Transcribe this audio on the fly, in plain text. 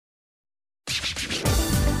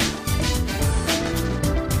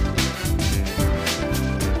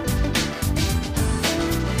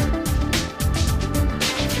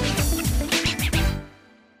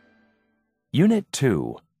Unit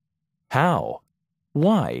 2. How?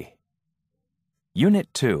 Why? Unit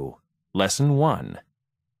 2, Lesson 1.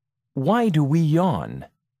 Why do we yawn?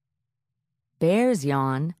 Bears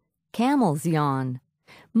yawn. Camels yawn.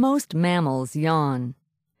 Most mammals yawn.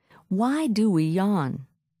 Why do we yawn?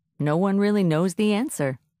 No one really knows the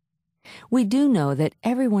answer. We do know that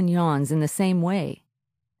everyone yawns in the same way.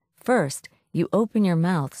 First, you open your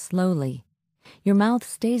mouth slowly. Your mouth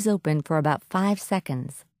stays open for about 5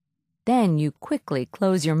 seconds. Then you quickly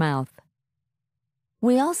close your mouth.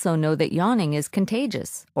 We also know that yawning is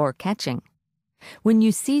contagious, or catching. When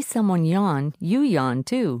you see someone yawn, you yawn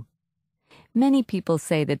too. Many people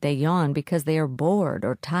say that they yawn because they are bored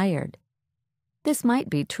or tired. This might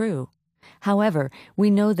be true. However, we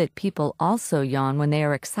know that people also yawn when they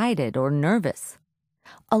are excited or nervous.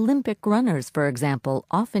 Olympic runners, for example,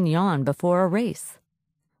 often yawn before a race.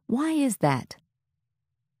 Why is that?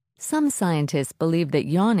 Some scientists believe that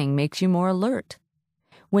yawning makes you more alert.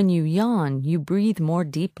 When you yawn, you breathe more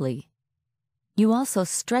deeply. You also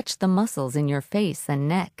stretch the muscles in your face and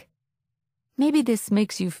neck. Maybe this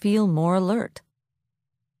makes you feel more alert.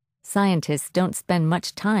 Scientists don't spend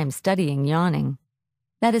much time studying yawning.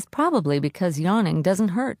 That is probably because yawning doesn't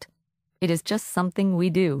hurt. It is just something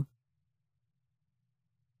we do.